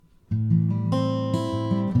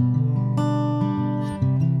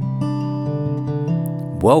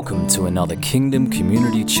Welcome to another Kingdom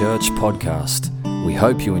Community Church podcast. We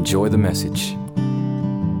hope you enjoy the message.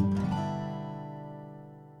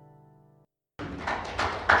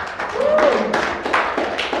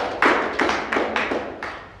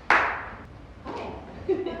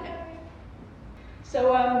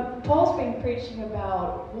 So Paul's been preaching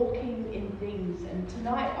about walking in things, and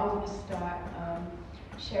tonight I want to start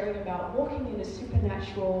sharing about walking in a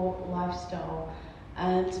supernatural lifestyle.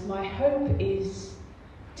 And my hope is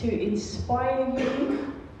to inspire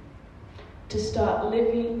you to start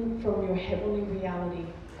living from your heavenly reality.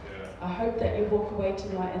 I hope that you walk away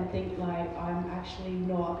tonight and think like, I'm actually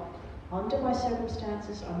not under my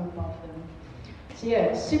circumstances, I'm above them. So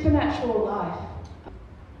yeah, supernatural life.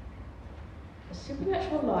 A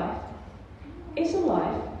supernatural life is a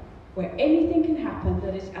life where anything can happen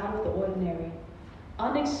that is out of the ordinary,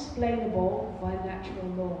 unexplainable by natural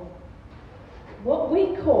law. What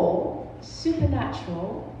we call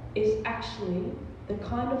supernatural is actually the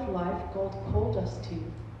kind of life God called us to.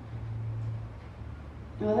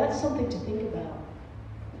 Now that's something to think about.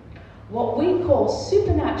 What we call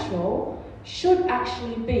supernatural should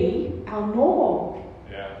actually be our normal.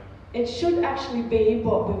 It should actually be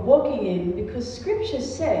what we're walking in, because Scripture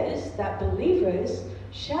says that believers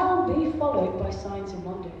shall be followed by signs and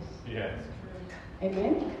wonders. Yes.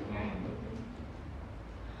 Amen?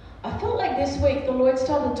 I felt like this week the Lord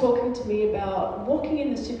started talking to me about walking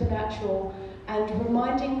in the supernatural and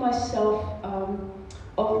reminding myself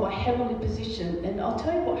of my heavenly position. And I'll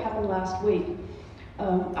tell you what happened last week.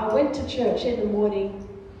 I went to church in the morning,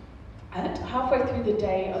 and halfway through the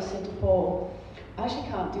day I said to Paul, I actually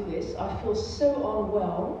can't do this. I feel so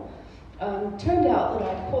unwell. Turned out that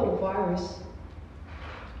I'd caught a virus.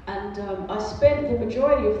 And I spent the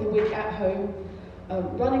majority of the week at home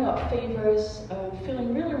running up fevers,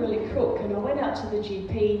 feeling really, really crook. And I went out to the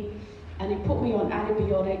GP and he put me on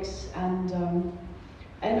antibiotics, and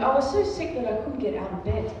I was so sick that I couldn't get out of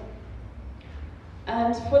bed.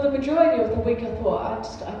 And for the majority of the week I thought,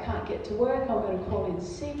 I can't get to work, I'm going to call in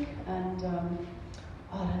sick, and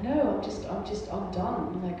I don't know, I'm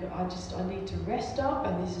done. Like, I need to rest up,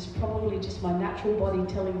 and this is probably just my natural body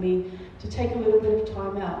telling me to take a little bit of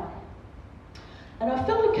time out. And I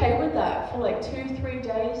felt okay with that for like 2-3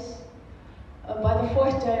 days. By the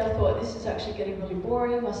 4th day, I thought, this is actually getting really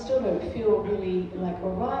boring. I still don't feel really like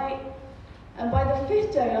alright. And by the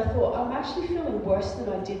 5th day, I thought, I'm actually feeling worse than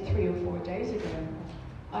I did 3 or 4 days ago.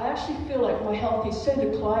 I actually feel like my health is so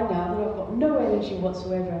declined now that I've got no energy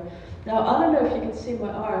whatsoever. Now, I don't know if you can see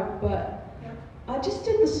my arm, but I just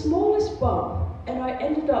did the smallest bump, and I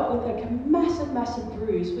ended up with like a massive, massive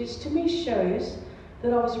bruise, which to me shows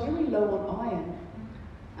that I was really low on iron.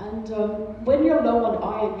 And when you're low on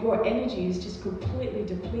iron, your energy is just completely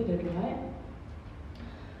depleted, right?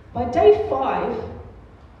 By day 5,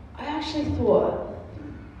 I actually thought,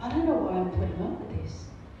 I don't know why I'm putting up with this.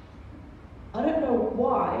 I don't know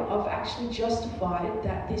why I've actually justified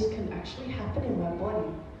that this can actually happen in my body.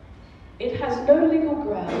 It has no legal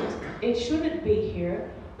ground. It shouldn't be here.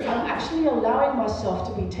 I'm actually allowing myself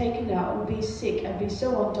to be taken out and be sick and be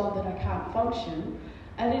so undone that I can't function.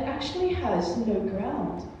 And it actually has no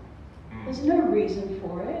ground. There's no reason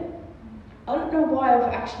for it. I don't know why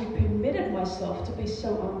I've actually permitted myself to be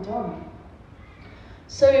so undone.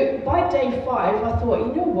 So by day 5, I thought,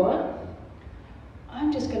 you know what?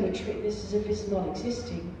 I'm just going to treat this as if it's not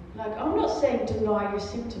existing. Like, I'm not saying deny your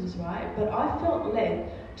symptoms, right? But I felt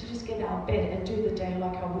led to just get out of bed and do the day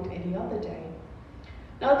like I would any other day.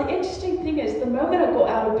 Now, the interesting thing is, the moment I got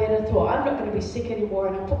out of bed, I thought, I'm not going to be sick anymore,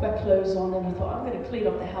 and I put my clothes on, and I thought, I'm going to clean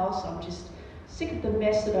up the house. I'm just sick of the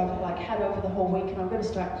mess that I've had over the whole week, and I'm going to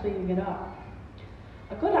start cleaning it up.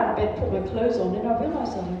 I got out of bed, put my clothes on, and I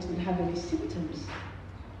realized I didn't have any symptoms.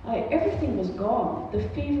 Everything was gone. The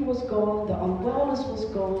fever was gone, the unwellness was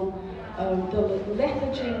gone, the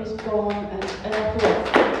lethargy was gone, and I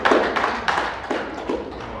thought,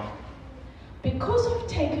 because I've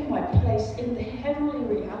taken my place in the heavenly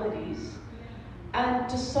realities and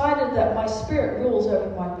decided that my spirit rules over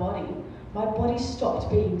my body stopped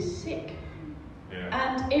being sick.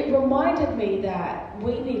 And it reminded me that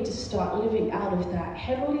we need to start living out of that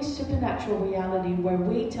heavenly supernatural reality where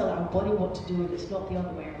we tell our body what to do, and it's not the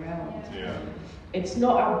other way around. It's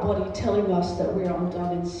not our body telling us that we're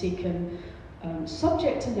undone and sick and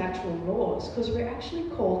subject to natural laws, because we're actually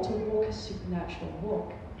called to walk a supernatural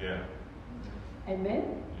walk.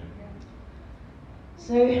 Amen?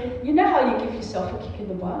 So, you know how you give yourself a kick in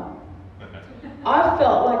the butt? I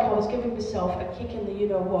felt like I was giving myself a kick in the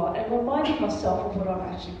you-know-what and reminding myself of what I'm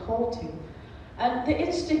actually called to. And the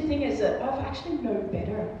interesting thing is that I've actually known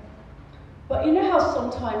better. But you know how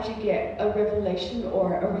sometimes you get a revelation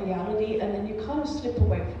or a reality and then you kind of slip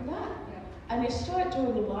away from that? And you start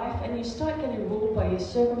doing life and you start getting ruled by your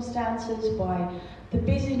circumstances, by the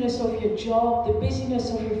busyness of your job, the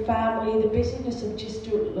busyness of your family, the busyness of just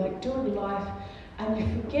doing life, and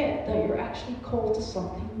you forget that you're actually called to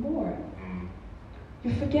something more.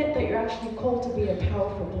 You forget that you're actually called to be a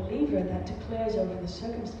powerful believer that declares over the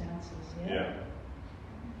circumstances. Yeah?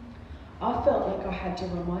 I felt like I had to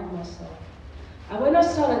remind myself. And when I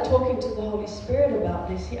started talking to the Holy Spirit about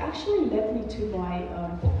this, he actually led me to my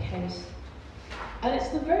bookcase. And it's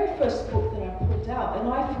the very first book that I pulled out. And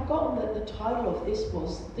I'd forgotten that the title of this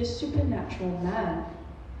was The Supernatural Man.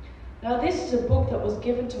 Now this is a book that was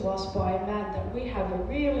given to us by a man that we have a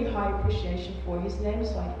really high appreciation for. His name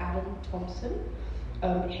is Adam Thompson.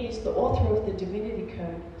 He's the author of the Divinity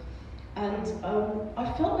Code. And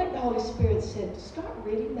I felt like the Holy Spirit said, start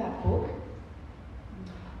reading that book.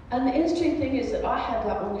 And the interesting thing is that I had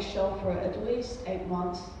that on the shelf for at least 8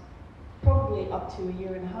 months, probably up to 1.5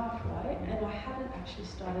 years, right? And I hadn't actually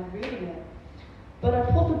started reading it. But I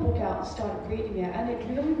pulled the book out and started reading it, and it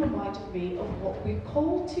really reminded me of what we're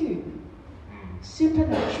called to.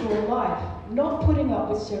 Supernatural life. Not putting up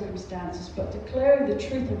with circumstances, but declaring the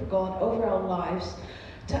truth of God over our lives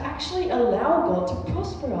to actually allow God to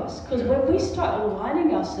prosper us. Because when we start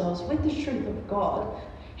aligning ourselves with the truth of God,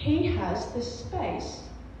 He has the space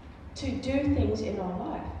to do things in our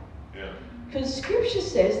life. Because Scripture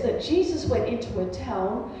says that Jesus went into a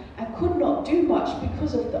town and could not do much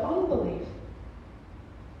because of the unbelief.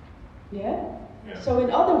 Yeah? So in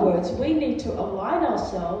other words, we need to align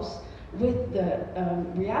ourselves with the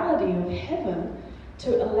reality of heaven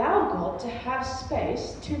to allow God to have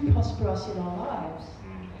space to prosper us in our lives.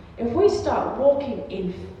 If we start walking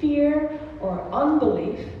in fear or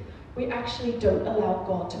unbelief, we actually don't allow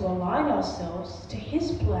God to align ourselves to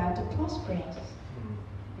His plan to prosper us.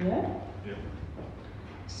 Yeah?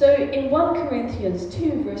 So in 1 Corinthians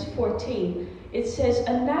 2 verse 14, it says,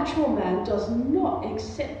 a natural man does not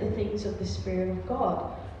accept the things of the Spirit of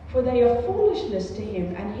God, for they are foolishness to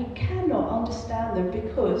him, and he cannot understand them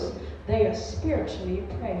because they are spiritually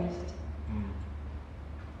appraised.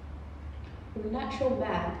 The natural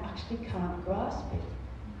man actually can't grasp it.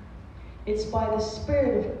 It's by the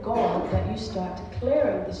Spirit of God that you start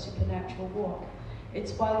declaring the supernatural walk.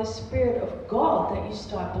 It's by the Spirit of God that you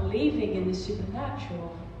start believing in the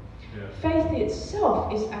supernatural. Faith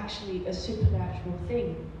itself is actually a supernatural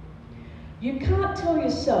thing. You can't tell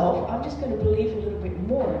yourself, I'm just going to believe a little bit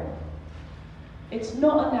more. It's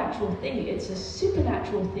not a natural thing. It's a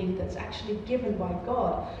supernatural thing that's actually given by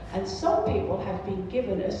God. And some people have been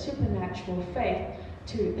given a supernatural faith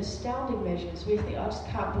to astounding measures. We think, I just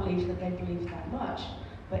can't believe that they believe that much.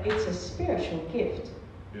 But it's a spiritual gift.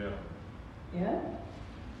 Yeah?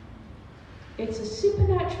 It's a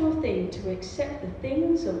supernatural thing to accept the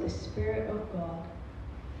things of the Spirit of God.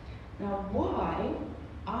 Now, why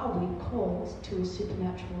are we called to a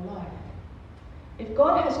supernatural life? If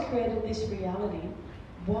God has created this reality,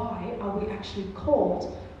 why are we actually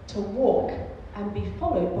called to walk and be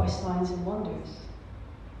followed by signs and wonders?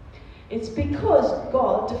 It's because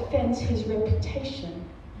God defends His reputation.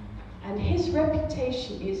 And His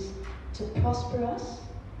reputation is to prosper us,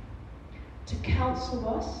 to counsel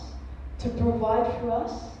us, to provide for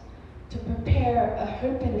us, to prepare a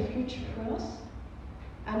hope and a future for us.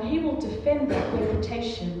 And He will defend that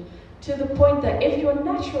reputation to the point that if your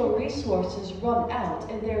natural resources run out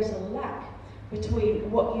and there's a lack between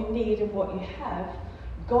what you need and what you have,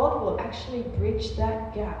 God will actually bridge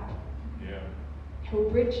that gap. He'll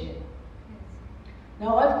bridge it.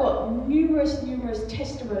 Now I've got numerous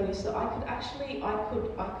testimonies that I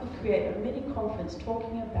could create a mini conference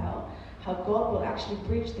talking about how God will actually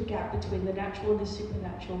bridge the gap between the natural and the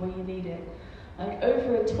supernatural where you need it. Like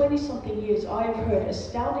over 20-something years, I've heard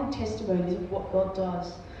astounding testimonies of what God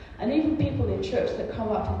does. And even people in church that come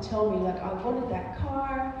up and tell me, like, I wanted that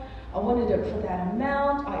car, I wanted it for that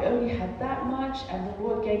amount, I only had that much, and the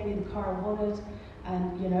Lord gave me the car I wanted,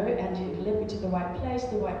 and, and He led me to the right place,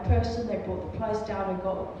 the right person, they brought the price down, I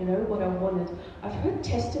got, what I wanted. I've heard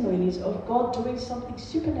testimonies of God doing something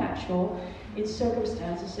supernatural in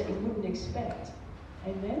circumstances that you wouldn't expect.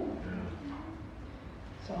 Amen?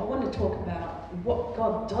 So I want to talk about what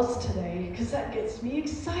God does today, because that gets me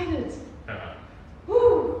excited.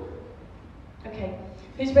 Woo! Okay,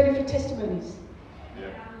 who's ready for testimonies?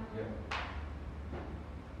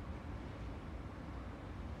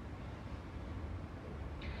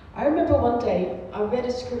 I remember one day I read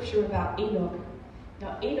a scripture about Enoch.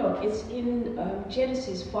 Now Enoch is in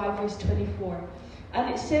Genesis 5 verse 24.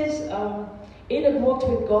 And it says Enoch walked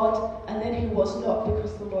with God and then he was not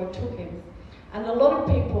because the Lord took him. And a lot of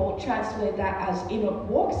people translate that as Enoch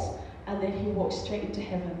walks, and then he walks straight into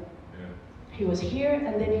heaven. Yeah. He was here,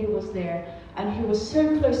 and then he was there. And he was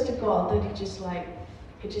so close to God that he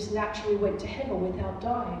just naturally went to heaven without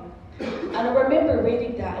dying. And I remember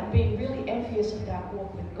reading that and being really envious of that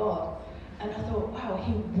walk with God. And I thought, wow,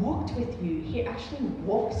 he walked with you. He actually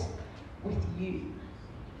walks with you.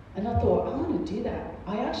 And I thought, I want to do that.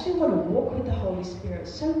 I actually want to walk with the Holy Spirit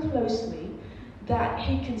so closely that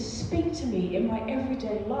he can speak to me in my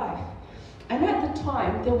everyday life. And at the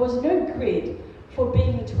time, there was no grid for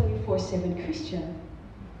being a 24/7 Christian.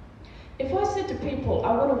 If I said to people,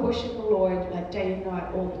 I want to worship the Lord like day and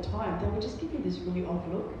night all the time, they would just give me this really odd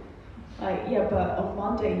look. Like, yeah, but on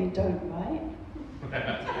Monday you don't, right?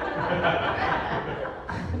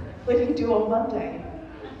 What do you do on Monday?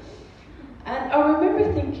 And I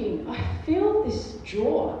remember thinking, I feel this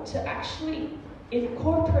draw to actually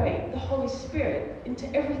incorporate the Holy Spirit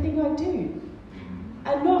into everything I do.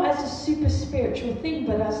 And not as a super spiritual thing,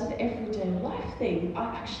 but as an everyday life thing.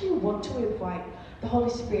 I actually want to invite the Holy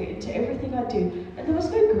Spirit into everything I do. And there was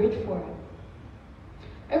no grid for it.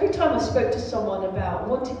 Every time I spoke to someone about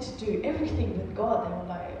wanting to do everything with God, they were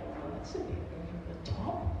like, oh, that's a bit over the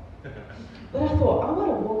top. But I thought, I want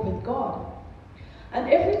to walk with God. And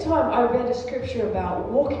every time I read a scripture about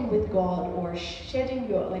walking with God or shodding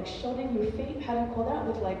your feet, how do you call that?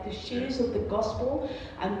 With like the shoes of the gospel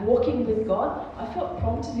and walking with God, I felt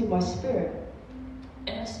prompted in my spirit.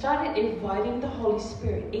 And I started inviting the Holy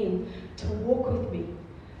Spirit in to walk with me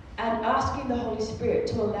and asking the Holy Spirit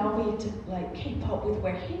to allow me to like keep up with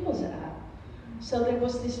where he was at. So there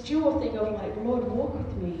was this dual thing of like, Lord, walk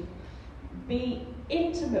with me. Be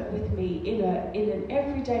intimate with me in an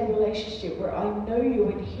everyday relationship where I know you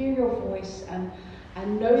and hear your voice and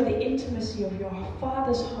know the intimacy of your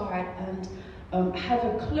Father's heart and have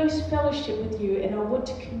a close fellowship with you, and I want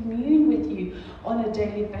to commune with you on a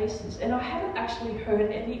daily basis. And I haven't actually heard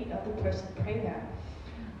any other person pray that.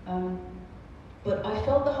 But I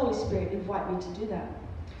felt the Holy Spirit invite me to do that.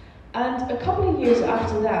 And a couple of years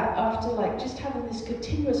after that, after like just having this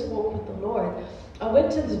continuous walk with the Lord, I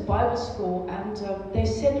went to this Bible school, and they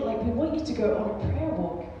said, like, we want you to go on a prayer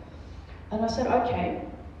walk. And I said, okay.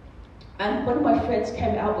 And one of my friends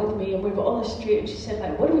came out with me, and we were on the street, and she said,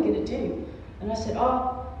 like, what are we going to do? And I said,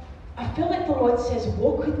 oh, I feel like the Lord says,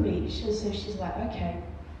 walk with me. So she's like, okay.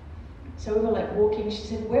 So we were like walking. She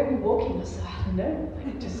said, where are we walking? I said, I don't know.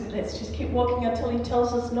 Let's just keep walking until he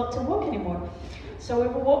tells us not to walk anymore. So we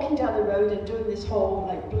were walking down the road and doing this whole,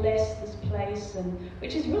 like, bless this place, and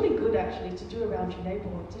which is really good, actually, to do around your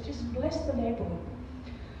neighborhood, to just bless the neighborhood.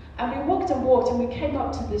 And we walked and walked, and we came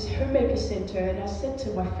up to this Homemaker Center, and I said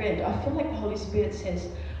to my friend, I feel like the Holy Spirit says,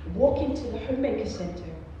 walk into the Homemaker Center.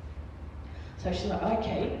 So she's like,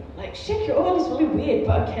 okay, like, shake your oil is really weird,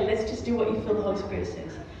 but okay, let's just do what you feel the Holy Spirit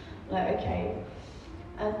says. Like, okay.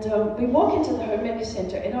 And we walk into the Homemaker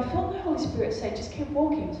Center, and I felt the Holy Spirit say, just keep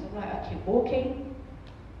walking. So I'm like, I keep walking.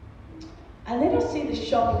 And then I see the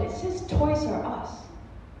shop, and it says Toys R Us.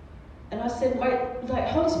 And I said,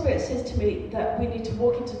 Holy Spirit says to me that we need to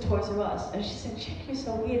walk into Toys R Us. And she said, check, you're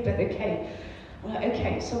so weird, but okay. I'm like,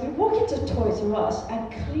 okay. So we walk into Toys R Us,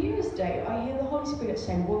 and clear as day, I hear the Holy Spirit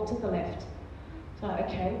saying, walk to the left. So I'm like,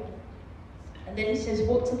 okay. And then he says,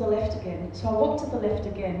 walk to the left again. So I walk to the left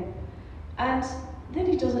again. And then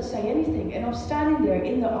he doesn't say anything. And I'm standing there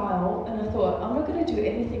in the aisle, and I thought, I'm not going to do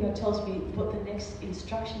anything that tells me what the next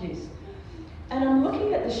instruction is. And I'm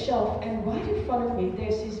looking at the shelf, and right in front of me,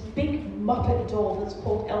 there's this big Muppet doll that's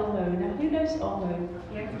called Elmo. Now, who knows Elmo?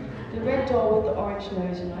 Yeah. The red doll with the orange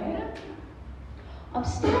nose, right? I'm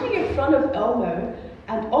standing in front of Elmo,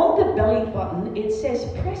 and on the belly button, it says,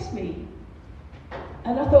 press me.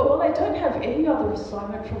 And I thought, well, I don't have any other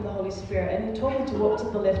assignment from the Holy Spirit. And he told me to walk to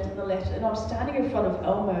the left and the left. And I'm standing in front of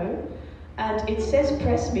Elmo, and it says,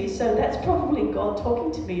 press me. So that's probably God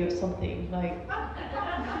talking to me or something. Like.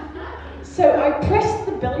 So I pressed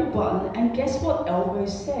the belly button, and guess what Elmo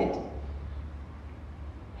said?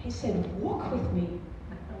 He said, walk with me.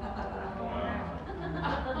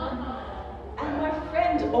 And my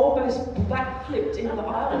friend almost backflipped in the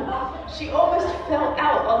aisle. She almost fell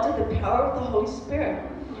out under the power of the Holy Spirit.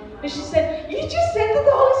 And she said, you just said that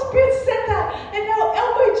the Holy Spirit said that, and now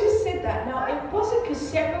Elmo just said that. Now, it was a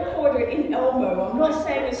cassette recorder in Elmo. I'm not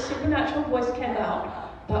saying a supernatural voice came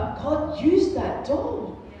out, but God used that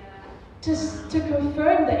doll to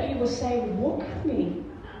confirm that he was saying, walk with me.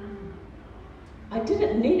 I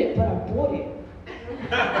didn't need it, but I bought it.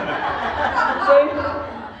 So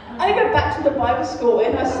I go back to the Bible school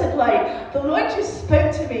and I said, like, the Lord just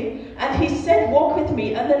spoke to me and he said, walk with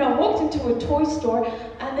me. And then I walked into a toy store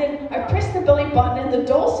and then I pressed the belly button and the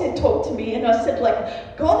doll said, talk to me. And I said,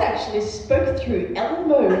 like, God actually spoke through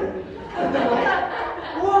Elmo. And they're like,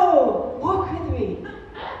 whoa, walk with me.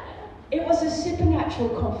 It was a supernatural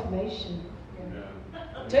confirmation.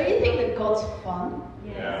 Don't you think that God's fun?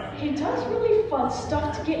 Yeah. He does really fun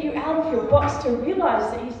stuff to get you out of your box to realize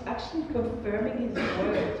that he's actually confirming his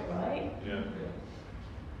word, right? Yeah.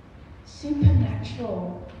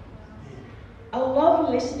 Supernatural. I love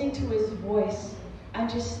listening to his voice and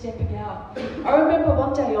just stepping out. I remember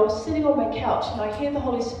one day I was sitting on my couch and I hear the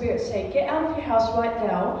Holy Spirit say, get out of your house right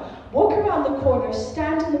now, walk around the corner,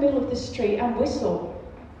 stand in the middle of the street and whistle.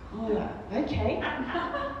 I'm like, okay.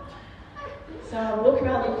 So I walk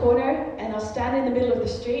around the corner and I stand in the middle of the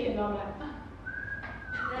street and I'm like,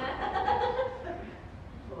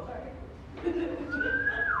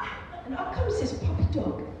 and up comes this puppy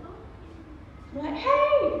dog. I'm like,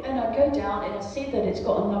 hey! And I go down and I see that it's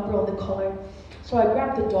got a number on the collar. So I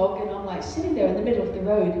grab the dog and I'm like sitting there in the middle of the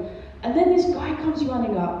road. And then this guy comes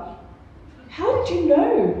running up. How did you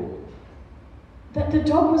know that the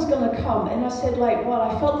dog was going to come? And I said, like, well,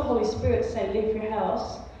 I felt the Holy Spirit say, leave your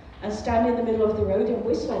house and stand in the middle of the road and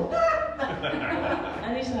whistle.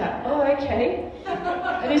 And he's like, oh, okay.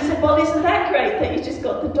 And he said, well, isn't that great that you just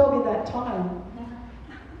got the dog at that time?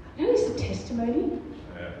 You know, it's a testimony.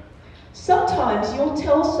 Sometimes you'll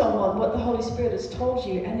tell someone what the Holy Spirit has told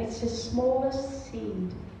you, and it's the smallest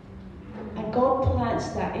seed. And God plants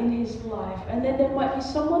that in his life. And then there might be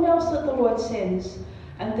someone else that the Lord sends,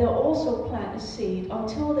 and they'll also plant a seed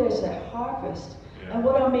until there's a harvest. Yeah. And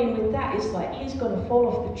what I mean with that is like he's going to fall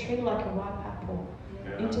off the tree like a ripe apple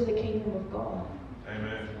into the kingdom of God.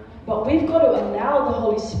 Amen. But we've got to allow the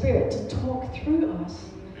Holy Spirit to talk through us,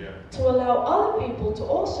 to allow other people to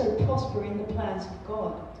also prosper in the plans of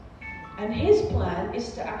God. And his plan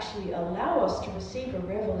is to actually allow us to receive a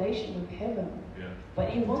revelation of heaven. Yeah. But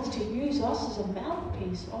he wants to use us as a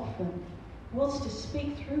mouthpiece often. He wants to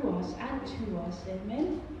speak through us and to us.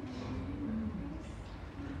 Amen?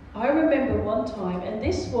 I remember one time, and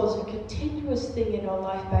this was a continuous thing in our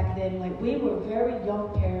life back then, like we were very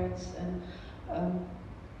young parents, and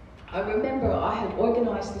I remember I had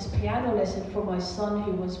organized this piano lesson for my son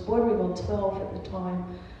who was bordering on 12 at the time,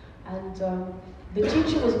 and the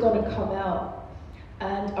teacher was going to come out,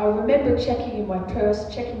 and I remember checking in my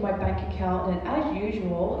purse, checking my bank account, and as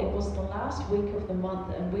usual, it was the last week of the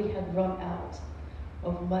month and we had run out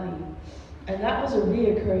of money. And that was a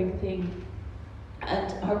reoccurring thing.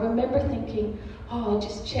 And I remember thinking, oh,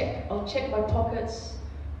 I'll check my pockets,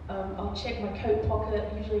 I'll check my coat pocket,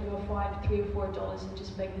 usually I'll find $3 or $4 and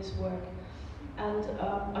just make this work. And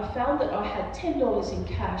I found that I had $10 in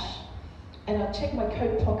cash. And I checked my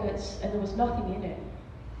coat pockets and there was nothing in it.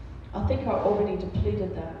 I think I already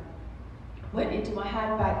depleted that. Went into my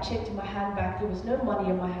handbag, checked in my handbag, there was no money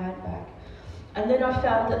in my handbag. And then I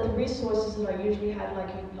found that the resources that I usually had, like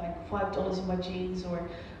 $5 in my jeans or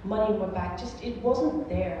money in my bag, just it wasn't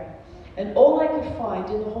there. And all I could find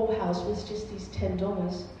in the whole house was just these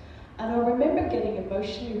 $10. And I remember getting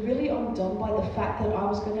emotionally really undone by the fact that I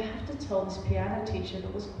was going to have to tell this piano teacher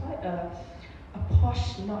that was quite a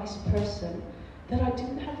posh, nice person, that I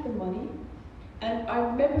didn't have the money. And I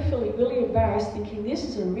remember feeling really embarrassed, thinking this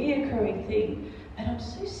is a reoccurring thing, and I'm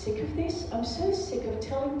so sick of this. I'm so sick of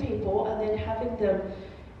telling people and then having them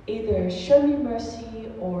either show me mercy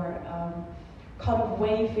or kind of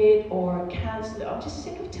waive it or cancel it. I'm just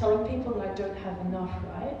sick of telling people that I don't have enough,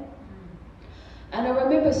 right? And I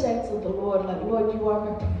remember saying to the Lord, like, Lord, you are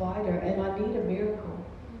my provider and I need a miracle.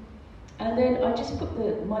 And then I just put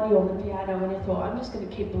the money on the piano and I thought, I'm just going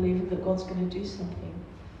to keep believing that God's going to do something.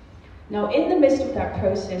 Now, in the midst of that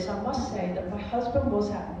process, I must say that my husband was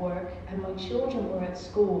at work and my children were at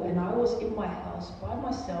school and I was in my house by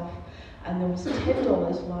myself and there was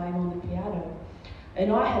 $10 lying on the piano.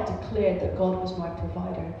 And I had declared that God was my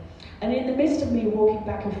provider. And in the midst of me walking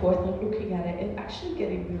back and forth and looking at it and actually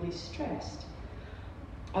getting really stressed,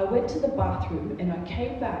 I went to the bathroom and I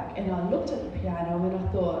came back and I looked at the piano and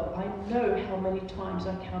I thought, I know how many times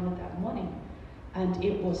I counted that money. And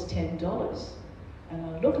it was $10. And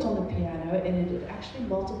I looked on the piano and it had actually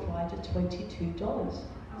multiplied to $22.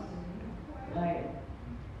 Like,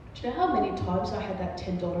 do you know how many times I had that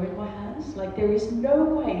 $10 in my hands? Like, there is no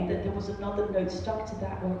way that there was another note stuck to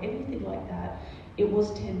that or anything like that. It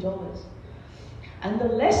was $10. And the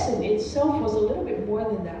lesson itself was a little bit more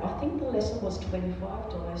than that. I think the lesson was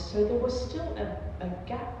 $25. So there was still a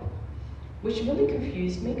gap, which really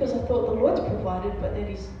confused me because I thought the Lord's provided, but then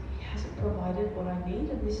he hasn't provided what I need,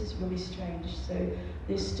 and this is really strange. So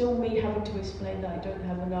there's still me having to explain that I don't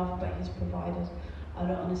have enough, but He's provided. I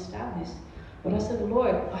don't understand this. But I said,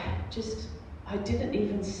 Lord, I didn't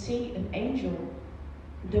even see an angel.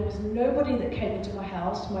 There was nobody that came into my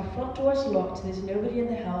house. My front door is locked. There's nobody in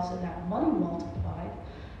the house, and that money multiplied.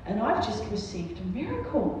 And I've just received a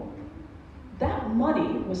miracle. That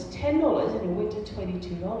money was $10 and it went to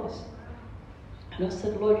 $22. And I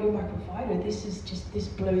said, Lord, you're my provider. This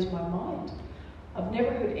blows my mind. I've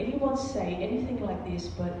never heard anyone say anything like this,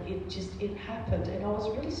 but it happened. And I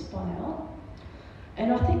was really spun out.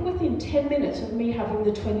 And I think within 10 minutes of me having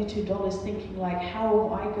the $22 thinking like, how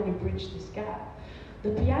am I going to bridge this gap?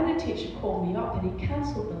 The piano teacher called me up and he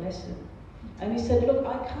cancelled the lesson. And he said, look,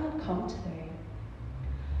 I can't come today.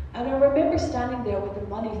 And I remember standing there with the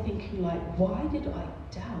money thinking like, why did I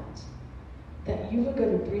doubt that you were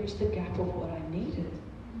going to bridge the gap of what I needed?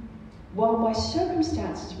 While my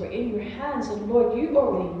circumstances were in your hands, and Lord, you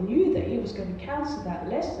already knew that He was going to cancel that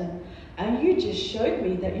lesson, and you just showed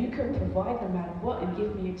me that you can provide no matter what and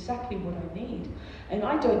give me exactly what I need. And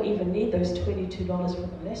I don't even need those $22 for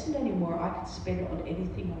the lesson anymore. I could spend it on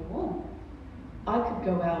anything I want. I could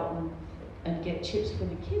go out and get chips for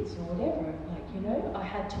the kids or whatever. I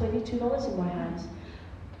had $22 in my hands.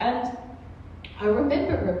 And I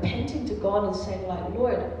remember repenting to God and saying like,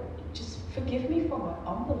 Lord, just forgive me for my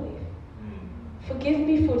unbelief. Forgive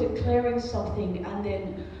me for declaring something and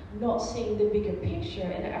then not seeing the bigger picture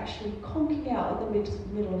and actually conking out in the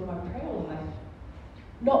middle of my prayer life.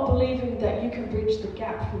 Not believing that you can bridge the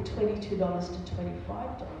gap from $22 to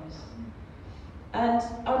 $25. And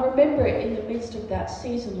I remember in the midst of that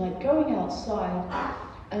season, like going outside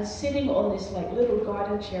and sitting on this like little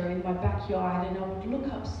garden chair in my backyard, and I would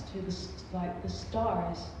look up to the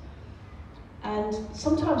stars. And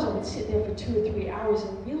sometimes I would sit there for 2 or 3 hours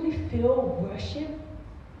and really feel worship.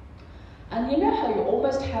 And you know how you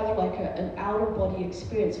almost have like an out-of-body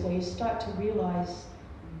experience where you start to realize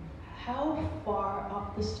how far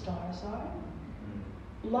up the stars are?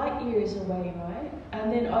 Light years away, right?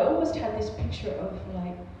 And then I almost had this picture of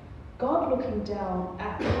like God looking down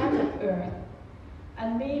at planet Earth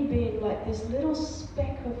and me being like this little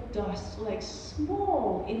speck of dust, like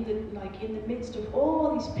small in the midst of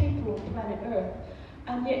all these people on planet Earth.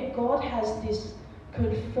 And yet God has this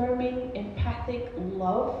confirming, empathic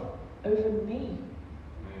love over me.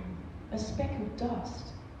 A speck of dust.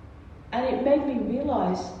 And it made me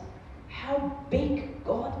realize how big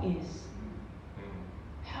God is.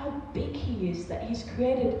 How big He is, that He's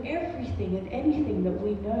created everything and anything that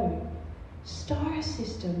we know. Star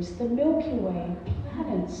systems, the Milky Way,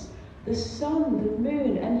 planets, the sun, the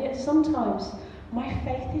moon, and yet sometimes my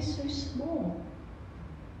faith is so small.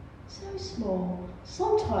 So small.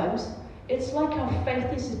 Sometimes it's like our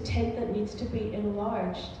faith is a tent that needs to be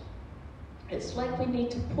enlarged. It's like we need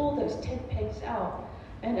to pull those tent pegs out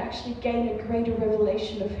and actually gain a greater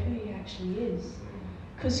revelation of who He actually is.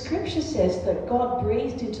 Because Scripture says that God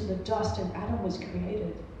breathed into the dust and Adam was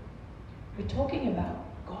created. We're talking about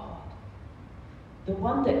God, the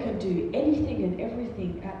one that can do anything and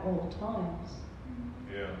everything at all times.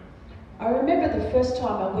 Yeah. I remember the first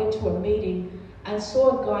time I went to a meeting and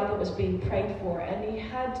saw a guy that was being prayed for, and he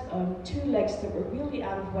had 2 legs that were really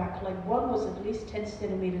out of whack. Like one was at least 10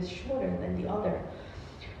 centimeters shorter than the other.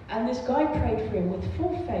 And this guy prayed for him with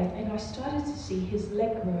full faith, and I started to see his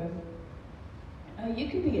leg grow. You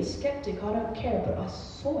can be a skeptic, I don't care, but I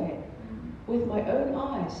saw it with my own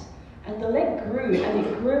eyes. And the leg grew, and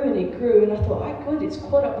it grew, and it grew, and I thought, good, it's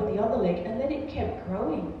caught up with the other leg, and then it kept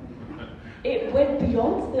growing. It went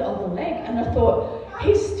beyond the other leg, and I thought,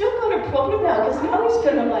 he's still got a problem now, because now he's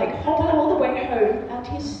going to hobble all the way home, and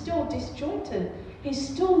he's still disjointed. He's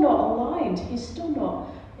still not aligned. He's still not,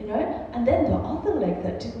 and then the other leg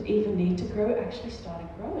that didn't even need to grow actually started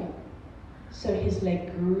growing. So his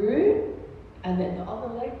leg grew, and then the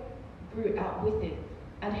other leg grew out with it.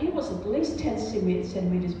 And he was at least 10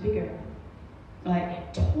 centimeters bigger,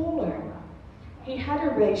 taller. He had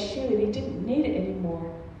a raised shoe and he didn't need it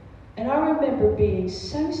anymore. And I remember being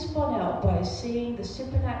so spun out by seeing the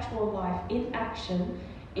supernatural life in action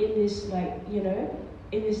in this, in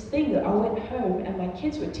this thing that I went home and my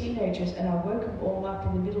kids were teenagers and I woke them all up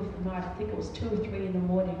in the middle of the night. I think it was 2 or 3 in the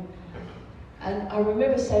morning. And I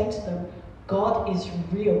remember saying to them, God is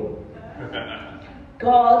real.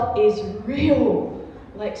 God is real.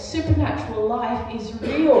 Supernatural life is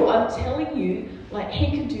real. I'm telling you, He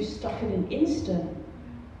can do stuff in an instant.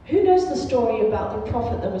 Who knows the story about the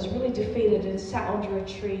prophet that was really defeated and sat under a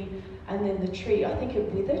tree, and then the tree, I think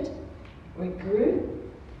it withered, or it grew?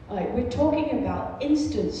 We're talking about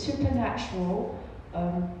instant supernatural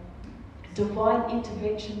divine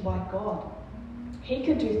intervention by God. He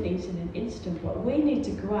can do things in an instant, but we need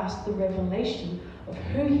to grasp the revelation of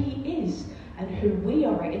who He is and who we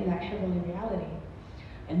are in that heavenly reality.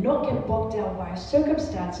 And not get bogged down by our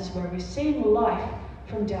circumstances where we're seeing life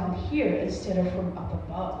from down here instead of from up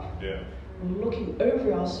above. Yeah. We're looking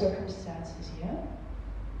over our circumstances, yeah?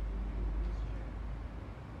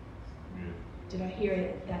 Did I hear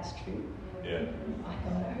it? That's true? Yeah. I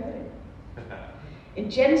thought I heard it. In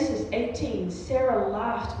Genesis 18, Sarah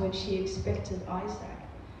laughed when she expected Isaac.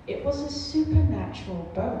 It was a supernatural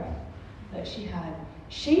birth that she had.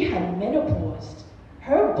 She had menopaused.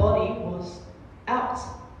 Her body was out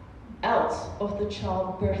of the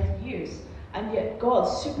childbirth years. And yet God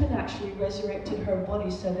supernaturally resurrected her body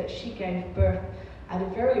so that she gave birth at a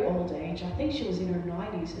very old age. I think she was in her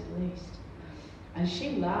 90s at least. And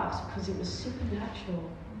she laughed because it was supernatural.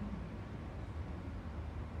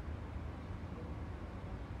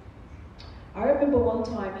 I remember one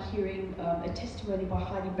time hearing a testimony by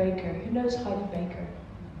Heidi Baker. Who knows Heidi Baker?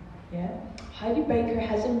 Yeah? Heidi Baker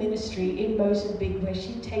has a ministry in Mozambique where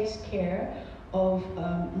she takes care of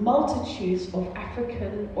multitudes of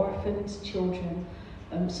African orphaned children,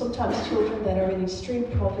 sometimes children that are in extreme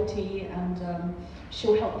poverty, and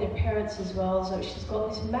she'll help their parents as well. So she's got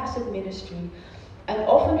this massive ministry, and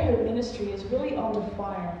often her ministry is really under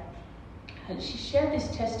fire. And she shared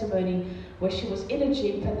this testimony where she was in a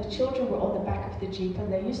Jeep and the children were on the back of the Jeep,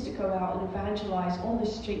 and they used to go out and evangelize on the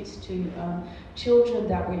streets to children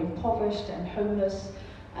that were impoverished and homeless.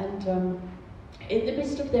 And in the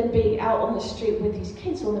midst of them being out on the street with these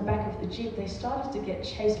kids on the back of the Jeep, they started to get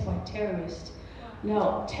chased by terrorists.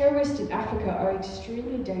 Now, terrorists in Africa are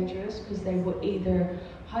extremely dangerous because they will either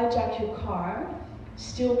hijack your car,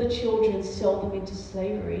 steal the children, sell them into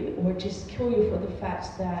slavery, or just kill you for the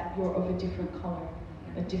fact that you're of a different color,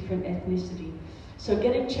 a different ethnicity. So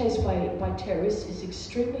getting chased by terrorists is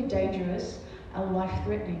extremely dangerous and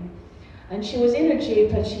life-threatening. And she was in a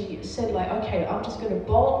Jeep and she said, like, okay, I'm just going to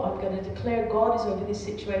bolt, I'm going to declare God is over this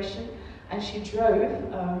situation. And she drove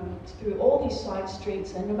through all these side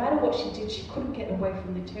streets, and no matter what she did, she couldn't get away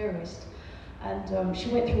from the terrorists. And she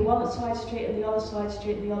went through one side street and the other side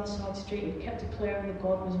street and the other side street, and kept declaring that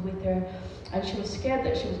God was with her. And she was scared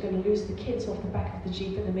that she was going to lose the kids off the back of the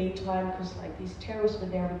Jeep in the meantime, because like these terrorists were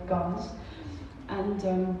there with guns.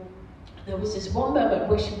 And there was this one moment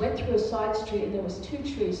where she went through a side street and there was 2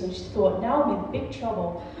 trees, and she thought, now I'm in big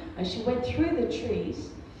trouble. And she went through the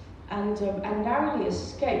trees and narrowly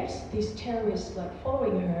escaped these terrorists like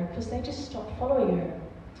following her, because they just stopped following her.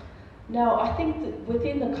 Now, I think that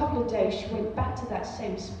within a couple of days, she went back to that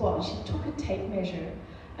same spot and she took a tape measure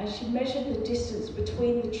and she measured the distance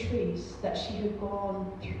between the trees that she had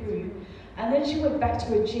gone through. And then she went back to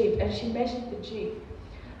her Jeep and she measured the Jeep.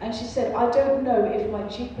 And she said, I don't know if my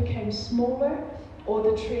Jeep became smaller or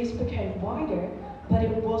the trees became wider, but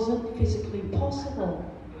it wasn't physically possible.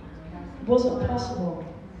 It wasn't possible.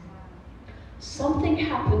 Something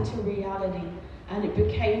happened to reality, and it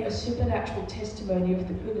became a supernatural testimony of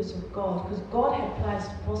the goodness of God, because God had plans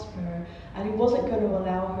to prosper her, and He wasn't going to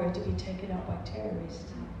allow her to be taken out by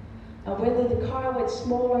terrorists. And whether the car went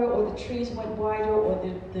smaller or the trees went wider or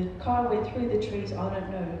the car went through the trees, I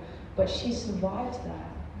don't know, but she survived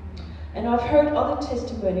that. And I've heard other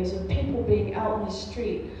testimonies of people being out on the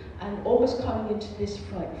street and almost coming into this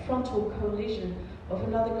frontal collision of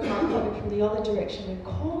another car coming from the other direction and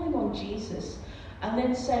calling on Jesus, and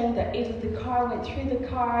then saying that either the car went through the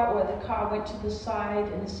car or the car went to the side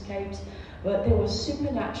and escaped, but there was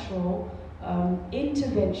supernatural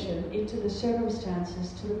intervention into the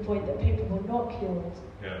circumstances to the point that people were not killed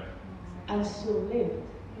and still lived.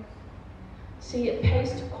 See, it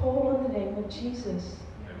pays to call on the name of Jesus.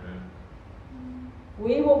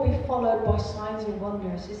 We will be followed by signs and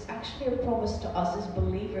wonders. It's actually a promise to us as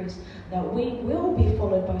believers that we will be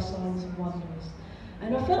followed by signs and wonders.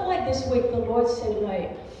 And I felt like this week the Lord said,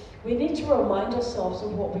 like, we need to remind ourselves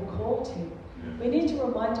of what we're called to. We need to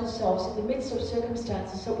remind ourselves in the midst of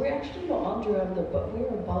circumstances that we're actually not under them, but we're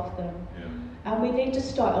above them. And we need to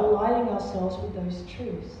start aligning ourselves with those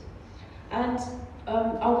truths. And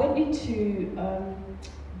I went into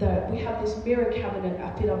we have this mirror cabinet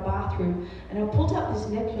up in our bathroom, and I pulled out this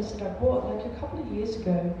necklace that I bought like a couple of years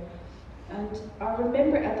ago. And I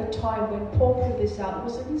remember at the time when Paul pulled this out, it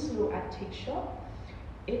was in this little antique shop.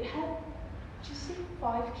 It had, did you see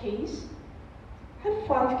 5 keys? It had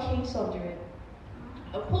 5 keys under it.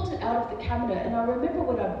 I pulled it out of the cabinet, and I remember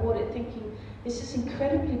when I bought it thinking, this is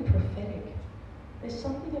incredibly prophetic. There's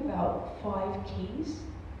something about 5 keys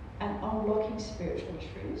and unlocking spiritual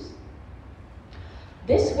truths.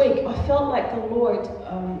 This week, I felt like the Lord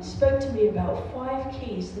spoke to me about 5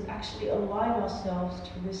 keys that actually align ourselves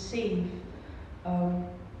to receive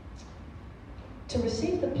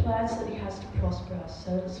the plans that He has to prosper us.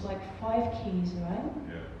 So it's like 5 keys, right?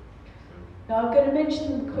 Yeah. Now I'm going to mention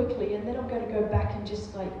them quickly, and then I'm going to go back and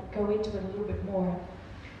just like go into it a little bit more.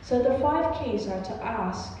 So the 5 keys are to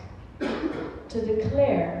ask, to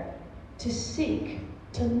declare, to seek,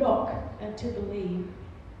 to knock, and to believe.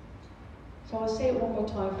 So I'll say it one more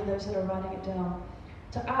time for those that are writing it down.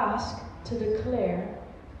 To ask, to declare,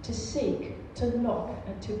 to seek, to knock,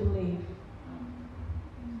 and to believe.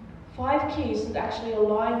 5 keys that actually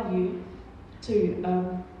align you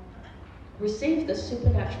to receive the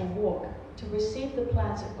supernatural walk, to receive the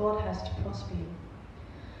plans that God has to prosper you.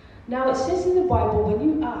 Now it says in the Bible, when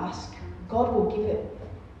you ask, God will give it.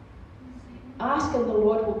 Ask and the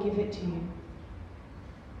Lord will give it to you.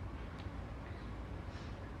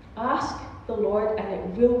 Ask the Lord and it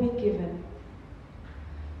will be given.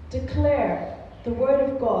 Declare the word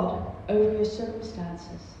of God over your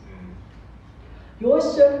circumstances. Your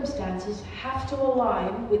circumstances have to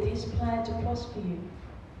align with His plan to prosper you.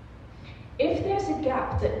 If there's a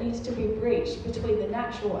gap that needs to be breached between the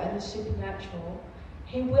natural and the supernatural,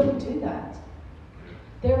 He will do that.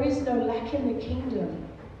 There is no lack in the kingdom.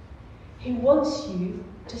 He wants you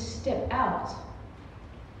to step out.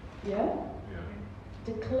 Yeah?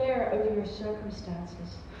 Declare over your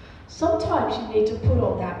circumstances. Sometimes you need to put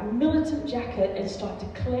on that militant jacket and start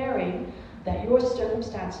declaring that your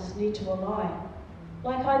circumstances need to align.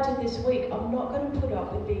 Like I did this week, I'm not going to put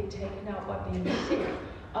up with being taken out by being sick.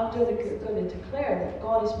 I'm going to declare that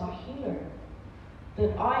God is my healer,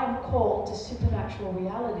 that I am called to supernatural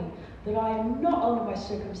reality, that I am not under my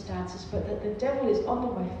circumstances, but that the devil is under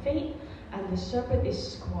my feet and the serpent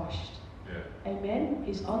is squashed. Yeah. Amen?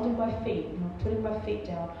 He's under my feet, and I'm putting my feet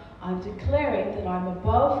down. I'm declaring that I'm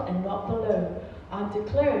above and not below. I'm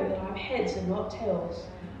declaring that I'm heads and not tails.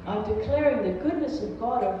 I'm declaring the goodness of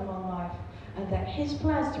God over my life, and that His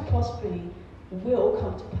plans to prosper me will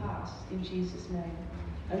come to pass in Jesus' name.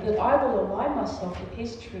 And that I will align myself with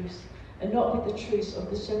His truths and not with the truths of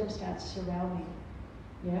the circumstances around me.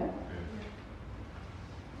 Yeah?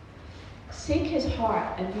 Seek His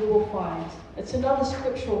heart and you will find. It's another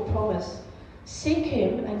scriptural promise. Seek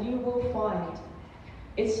Him and you will find.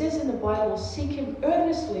 It says in the Bible, seek Him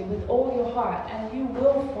earnestly with all your heart and you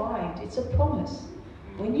will find. It's a promise.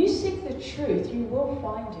 When you seek the truth, you will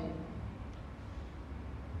find it.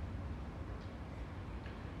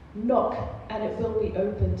 Knock and it will be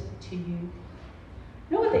opened to you.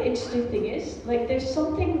 You know what the interesting thing is? Like, there's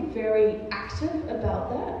something very active about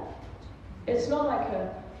that. It's not like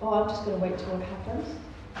I'm just going to wait till it happens.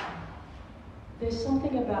 There's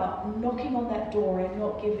something about knocking on that door and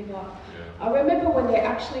not giving up. Yeah. I remember when they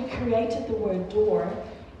actually created the word door,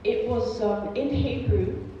 it was in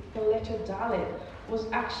Hebrew, the letter Dalet was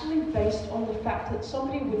actually based on the fact that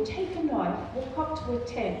somebody would take a knife, walk up to a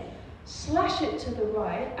tent, slash it to the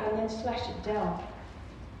right, and then slash it down.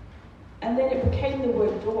 And then it became the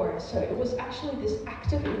word door. So it was actually this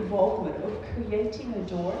active involvement of creating a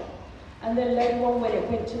door. And then later on, when it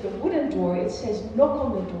went to the wooden door, it says knock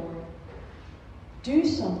on the door. Do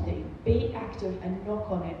something, be active and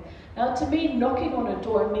knock on it. Now to me, knocking on a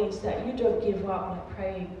door means that you don't give up like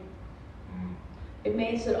praying. It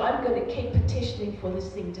means that I'm going to keep petitioning for this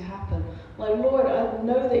thing to happen. Like, Lord, I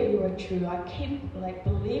know that you are true. I keep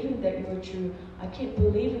believing that you are true. I keep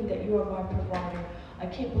believing that you are my provider. I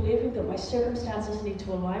keep believing that my circumstances need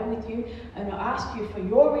to align with you. And I ask you for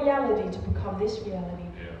your reality to become this reality.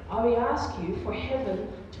 Yeah. I ask you for heaven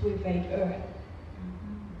to invade earth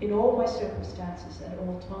in all my circumstances at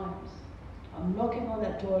all times. I'm knocking on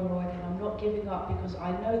that door, Lord, and I'm not giving up because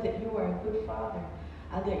I know that you are a good Father.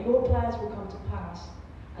 And that your plans will come to pass.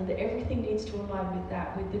 And that everything needs to align with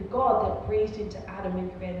that. With the God that breathed into Adam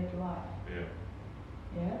and created life. Yeah?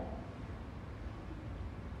 Yeah?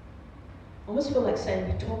 I almost feel like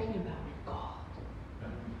saying we're talking about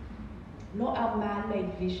God. Not our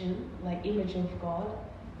man-made vision, like image of God,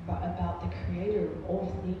 but about the Creator of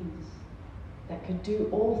all things. That could do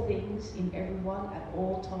all things in everyone at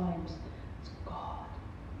all times. It's God.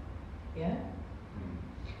 Yeah?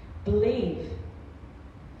 Believe.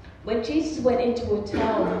 When Jesus went into a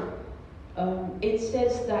town, it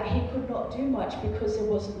says that He could not do much because there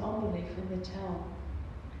was an unbelief in the town.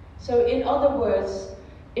 So in other words,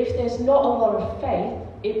 if there's not a lot of faith,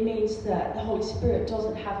 it means that the Holy Spirit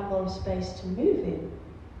doesn't have a lot of space to move in.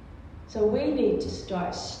 So we need to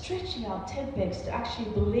start stretching our tent pegs to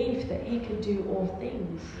actually believe that He can do all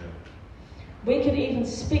things. We could even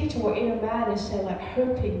speak to our inner man and say, like,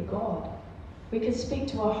 hope in God. We can speak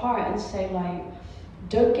to our heart and say, like,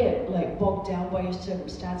 don't get like bogged down by your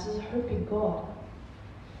circumstances. Hope in God.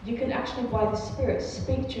 You can actually, by the Spirit,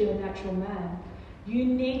 speak to your natural man. You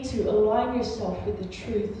need to align yourself with the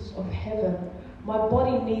truths of heaven. My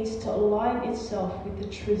body needs to align itself with the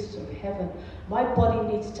truths of heaven. My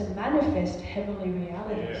body needs to manifest heavenly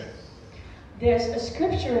realities. Yes. There's a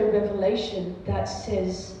scripture in Revelation that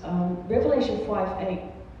says, Revelation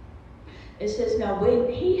 5:8. It says, now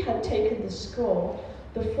when he had taken the scroll,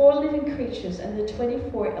 the 4 living creatures and the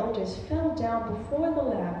 24 elders fell down before the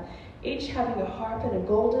Lamb, each having a harp and a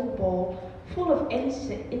golden bowl full of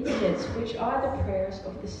incense, which are the prayers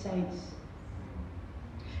of the saints.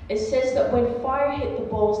 It says that when fire hit the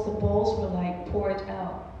bowls were like poured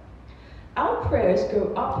out. Our prayers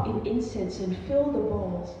go up in incense and fill the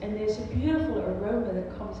bowls, and there's a beautiful aroma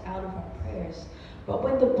that comes out of our prayers. But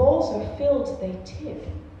when the bowls are filled, they tip.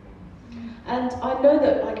 And I know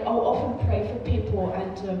that, like, I'll often pray for people,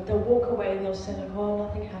 and they'll walk away and they'll say, like, oh,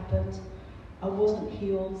 nothing happened. I wasn't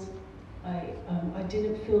healed. I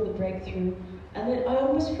didn't feel the breakthrough. And then I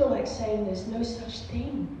almost feel like saying there's no such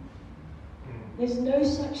thing. There's no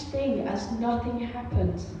such thing as nothing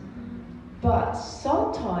happened. But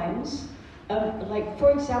sometimes, like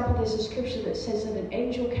for example, there's a scripture that says that an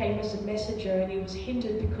angel came as a messenger and he was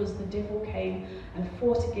hindered because the devil came and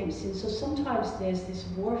fought against him. So sometimes there's this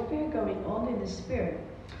warfare going on in the spirit.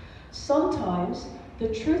 Sometimes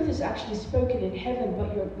the truth is actually spoken in heaven,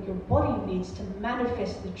 but your body needs to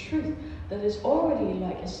manifest the truth that is already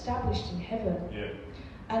like established in heaven. Yeah.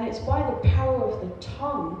 And it's by the power of the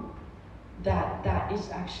tongue that is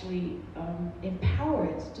actually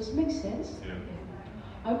empowered. Does it make sense? Yeah.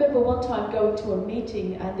 I remember one time going to a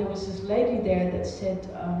meeting and there was this lady there that said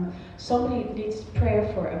somebody needs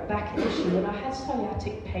prayer for a back issue, and I had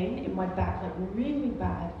sciatic pain in my back, like really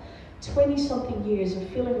bad, 20-something years of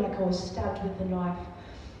feeling like I was stabbed with a knife.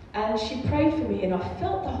 And she prayed for me and I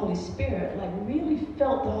felt the Holy Spirit, like really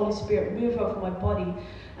felt the Holy Spirit move over my body.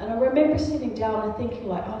 And I remember sitting down and thinking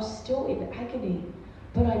like, I'm still in agony,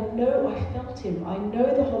 but I know I felt him. I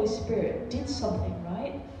know the Holy Spirit did something,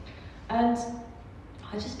 right? And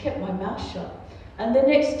I just kept my mouth shut. And the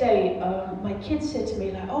next day, my kids said to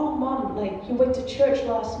me like, oh Mom, like you went to church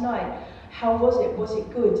last night. How was it? Was it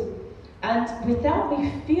good? And without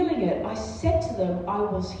me feeling it, I said to them, I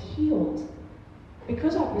was healed.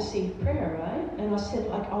 Because I'd received prayer, right? And I said,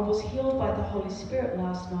 like, I was healed by the Holy Spirit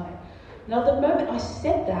last night. Now, the moment I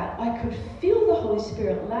said that, I could feel the Holy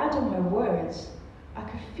Spirit land on my words. I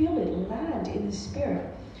could feel it land in the Spirit.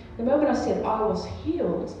 The moment I said I was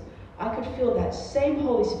healed, I could feel that same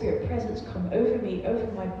Holy Spirit presence come over me, over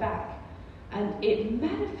my back. And it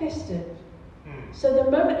manifested. So the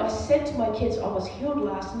moment I said to my kids, I was healed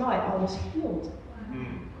last night, I was healed.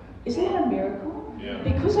 Isn't that a miracle? Yeah.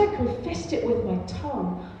 Because I confessed it with my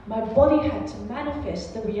tongue, my body had to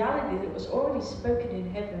manifest the reality that was already spoken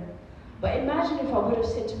in heaven. But imagine if I would have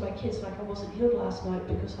said to my kids, like, I wasn't healed last night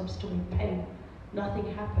because I'm still in pain.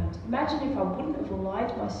 Nothing happened. Imagine if I wouldn't have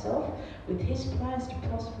aligned myself with his plans to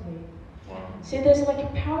prosper me. Wow. See, there's like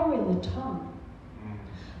a power in the tongue.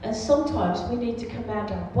 And sometimes we need to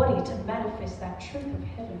command our body to manifest that truth of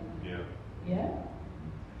heaven. Yeah?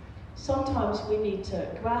 Sometimes we need to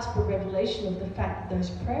grasp a revelation of the fact that those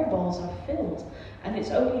prayer bowls are filled, and it's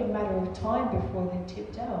only a matter of time before they're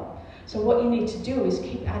tipped out. So what you need to do is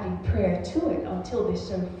keep adding prayer to it until they're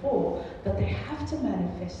so full that they have to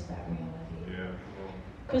manifest that reality.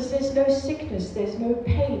 Because there's no sickness, there's no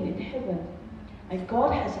pain in heaven, and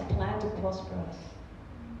God has a plan to prosper us.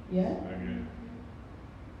 Yeah? Okay.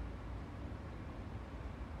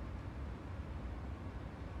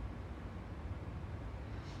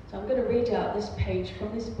 So I'm going to read out this page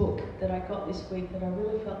from this book that I got this week that I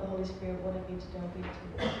really felt the Holy Spirit wanted me to delve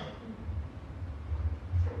into.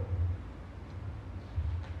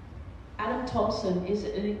 Adam Thompson is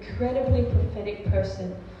an incredibly prophetic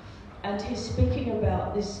person, and he's speaking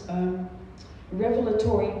about this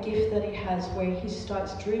revelatory gift that he has where he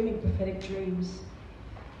starts dreaming prophetic dreams.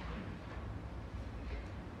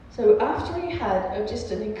 So after he had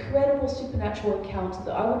just an incredible supernatural encounter,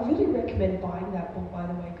 that I would really recommend buying that book, by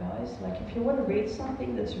the way, guys. Like, if you want to read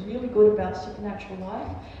something that's really good about supernatural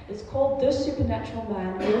life, it's called The Supernatural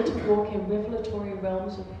Man, Learn to Walk in Revelatory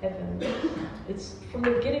Realms of Heaven. It's, from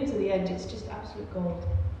the beginning to the end, it's just absolute gold.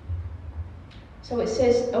 So it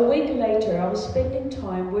says, a week later, I was spending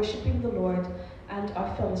time worshiping the Lord, and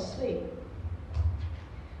I fell asleep.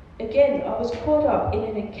 Again, I was caught up in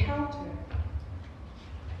an encounter.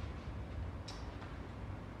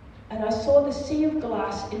 And I saw the sea of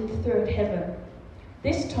glass in the third heaven.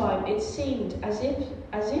 This time it seemed as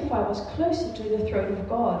if I was closer to the throne of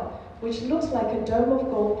God, which looks like a dome of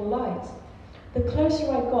gold light. The closer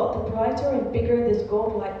I got, the brighter and bigger this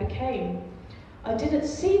gold light became. I didn't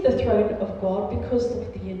see the throne of God because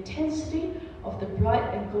of the intensity of the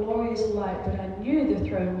bright and glorious light, but I knew the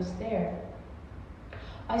throne was there.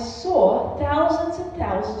 I saw thousands and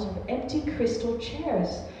thousands of empty crystal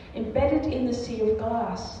chairs embedded in the sea of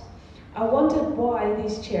glass. I wondered why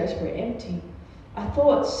these chairs were empty. I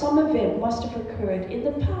thought some event must have occurred in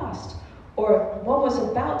the past, or one was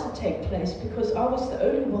about to take place because I was the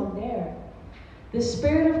only one there. The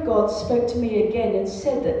Spirit of God spoke to me again and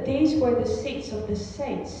said that these were the seats of the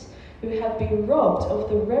saints who have been robbed of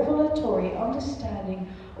the revelatory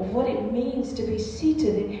understanding of what it means to be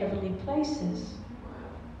seated in heavenly places.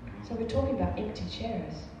 So we're talking about empty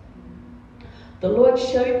chairs. The Lord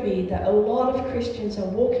showed me that a lot of Christians are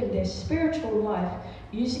walking their spiritual life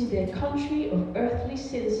using their country of earthly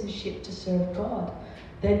citizenship to serve God.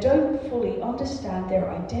 They don't fully understand their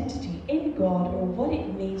identity in God or what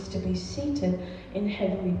it means to be seated in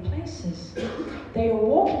heavenly places. They are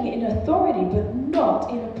walking in authority but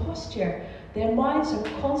not in a posture. Their minds are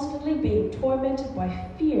constantly being tormented by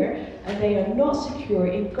fear and they are not secure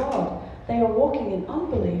in God. They are walking in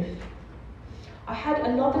unbelief. I had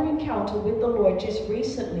another encounter with the Lord just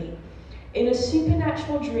recently. In a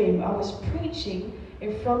supernatural dream, I was preaching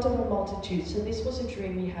in front of a multitude. So this was a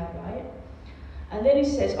dream he had, right? And then he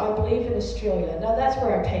says, I believe in Australia. Now that's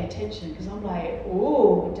where I pay attention because I'm like,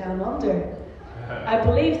 ooh, down under. I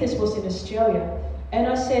believe this was in Australia. And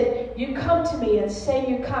I said, you come to me and say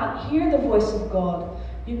you can't hear the voice of God.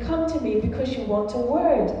 You come to me because you want a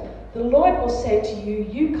word. The Lord will say to you,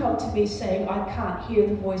 you come to me saying, I can't hear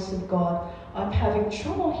the voice of God. I'm having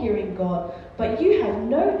trouble hearing God. But you have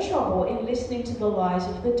no trouble in listening to the lies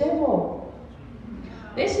of the devil.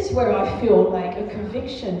 This is where I feel like a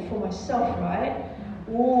conviction for myself, right?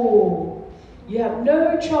 Ooh, you have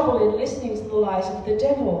no trouble in listening to the lies of the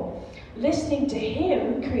devil. Listening to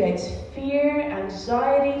him creates fear,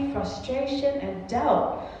 anxiety, frustration, and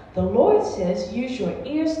doubt. The Lord says, use your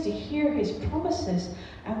ears to hear his promises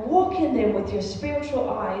and walk in them with your spiritual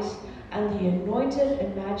eyes and the anointed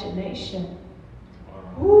imagination.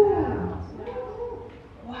 Ooh.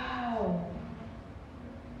 Wow.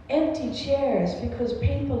 Empty chairs because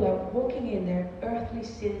people are walking in their earthly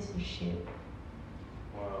citizenship.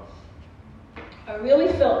 Wow. I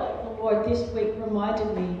really felt like the Lord this week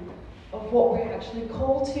reminded me of what we're actually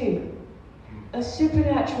called to. A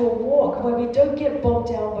supernatural walk where we don't get bogged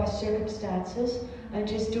down by circumstances and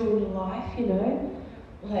just doing life, you know,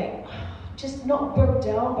 like just not bogged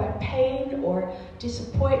down by pain or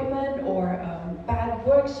disappointment or bad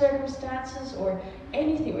work circumstances or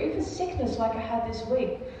anything, or even sickness like I had this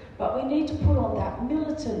week. But we need to put on that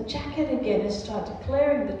militant jacket again and start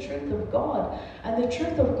declaring the truth of God. And the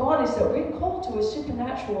truth of God is that we're called to a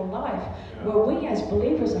supernatural life where we as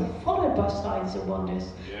believers are followed by signs and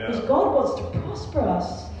wonders. Because God wants to prosper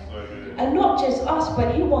us. And not just us,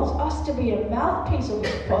 but he wants us to be a mouthpiece of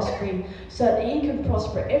his prospering so that he can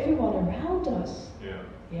prosper everyone around us.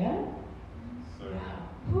 Yeah?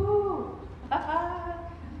 Woo.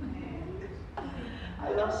 I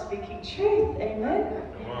love speaking truth. Amen.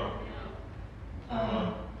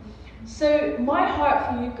 So my heart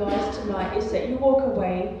for you guys tonight is that you walk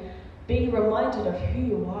away being reminded of who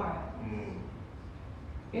you are.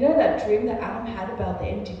 You know that dream that Adam had about the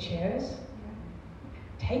empty chairs?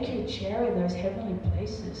 Take your chair in those heavenly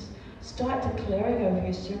places. Start declaring over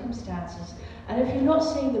your circumstances. And if you're not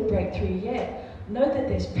seeing the breakthrough yet, know that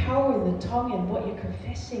there's power in the tongue and what you're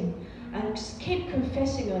confessing. And just keep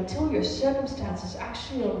confessing until your circumstances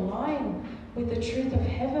actually align with the truth of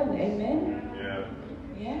heaven. Amen?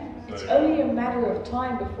 Yeah? It's only a matter of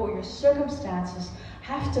time before your circumstances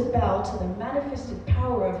have to bow to the manifested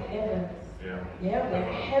power of heaven. Where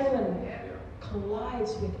heaven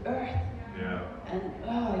collides with earth. And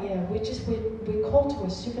we're called to a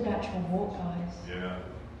supernatural walk, guys.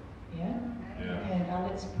 Yeah? Okay, now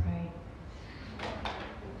let's pray.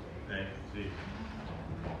 Thank you, Jesus.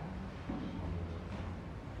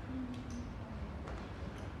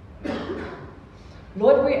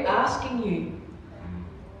 Lord, we're asking you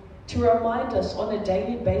to remind us on a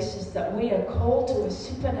daily basis that we are called to a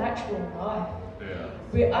supernatural life.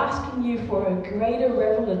 We're asking you for a greater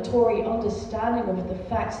revelatory understanding of the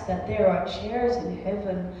facts that there are chairs in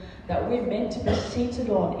heaven that we're meant to be seated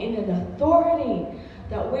on in an authority,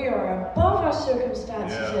 that we are above our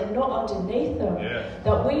circumstances and not underneath them,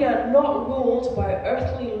 that we are not ruled by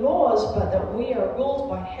earthly laws, but that we are ruled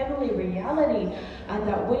by heavenly reality, and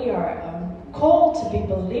that we are called to be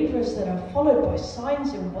believers that are followed by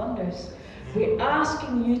signs and wonders. We're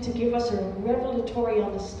asking you to give us a revelatory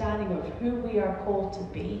understanding of who we are called to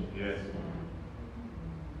be.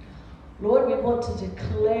 Lord, we want to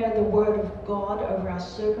declare the word of God over our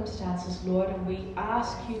circumstances, Lord, and we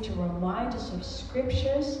ask you to remind us of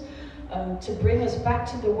scriptures, to bring us back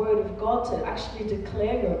to the word of God, to actually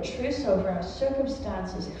declare your truths over our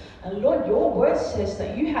circumstances. And Lord, your word says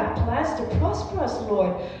that you have plans to prosper us,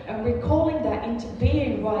 Lord, and we're calling that into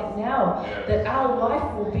being right now, that our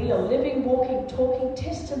life will be a living, walking, talking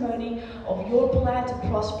testimony of your plan to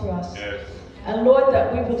prosper us. And Lord,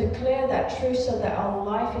 that we will declare that truth so that our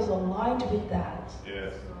life is aligned with that.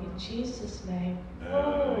 In Jesus' name.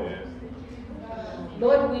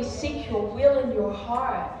 Lord, we seek your will in your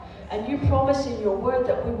heart. And you promise in your word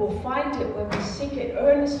that we will find it when we seek it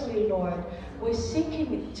earnestly, Lord. We're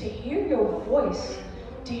seeking to hear your voice,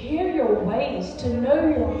 to hear your ways, to know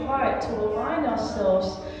your heart, to align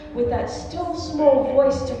ourselves with that still small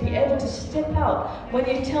voice, to be able to step out when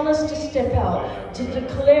you tell us to step out, to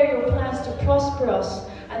declare your plans to prosper us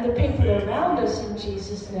and the people around us in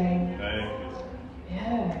Jesus' name.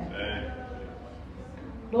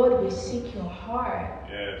 Lord, we seek your heart.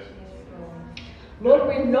 Lord,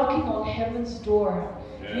 we're knocking on heaven's door.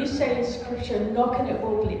 You say in scripture, knock and it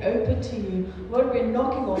will be open to you. Lord, we're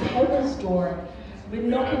knocking on heaven's door. We're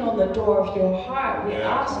knocking on the door of your heart. We're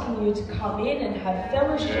asking you to come in and have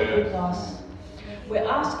fellowship with us. We're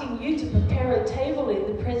asking you to prepare a table in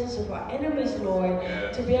the presence of our enemies, Lord,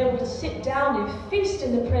 to be able to sit down and feast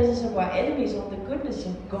in the presence of our enemies on the goodness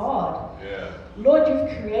of God. Lord,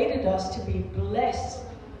 you've created us to be blessed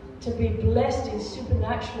in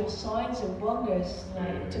supernatural signs and wonders,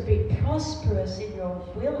 like, to be prosperous in your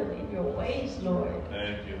will and in your ways, Lord.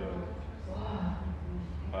 Thank you, Lord.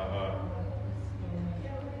 Wow.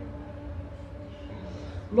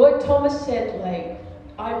 Lord, Thomas said, like,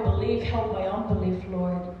 I believe, help my unbelief,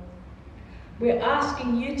 Lord. We're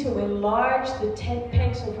asking you to enlarge the tent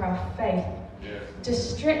pegs of our faith, to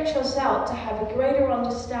stretch us out, to have a greater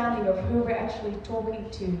understanding of who we're actually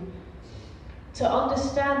talking to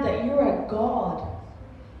understand that you're a God,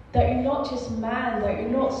 that you're not just man, that you're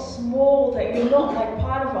not small, that you're not like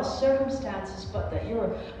part of our circumstances, but that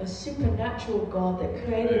you're a supernatural God that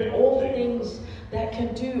created all things, that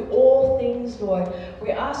can do all things, Lord.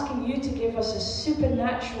 We're asking you to give us a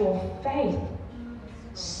supernatural faith.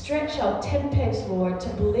 Stretch our tent pegs, Lord, to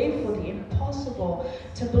believe for the impossible,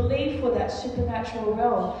 to believe for that supernatural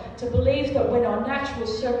realm, to believe that when our natural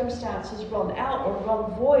circumstances run out or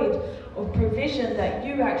run void of provision, that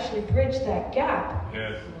you actually bridge that gap.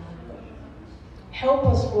 Help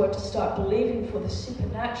us, Lord, to start believing for the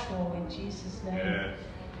supernatural in Jesus' name.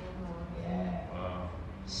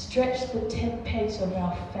 Stretch the tent pegs of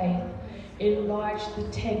our faith. Enlarge the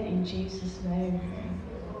tent in Jesus' name.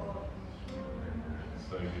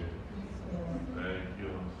 Thank you. Thank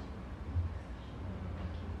you.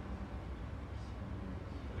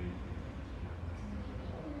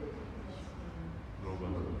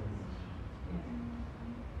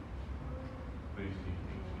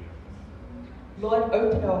 Lord,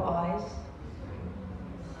 open our eyes.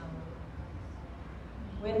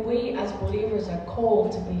 When we as believers are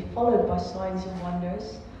called to be followed by signs and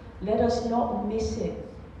wonders, let us not miss it.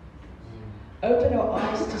 Open our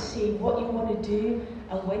eyes to see what you want to do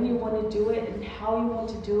and when you want to do it and how you want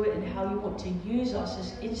to do it and how you want to use us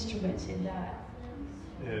as instruments in that.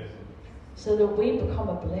 So that we become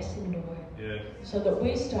a blessing, Lord. So that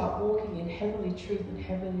we start walking in heavenly truth and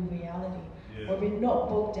heavenly reality. Where we're not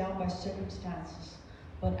bogged down by circumstances,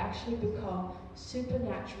 but actually become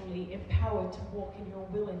supernaturally empowered to walk in your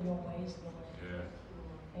will and your ways, Lord.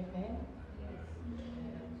 Amen.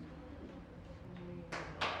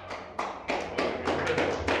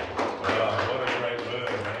 What a great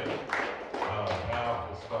word, man.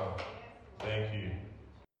 Powerful stuff. Thank you.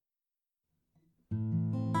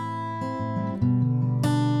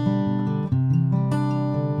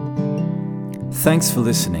 Thanks for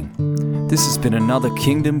listening. This has been another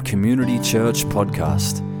Kingdom Community Church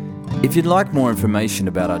podcast. If you'd like more information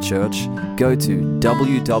about our church, go to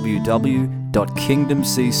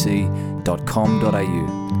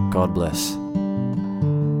www.kingdomcc.com.au. God bless.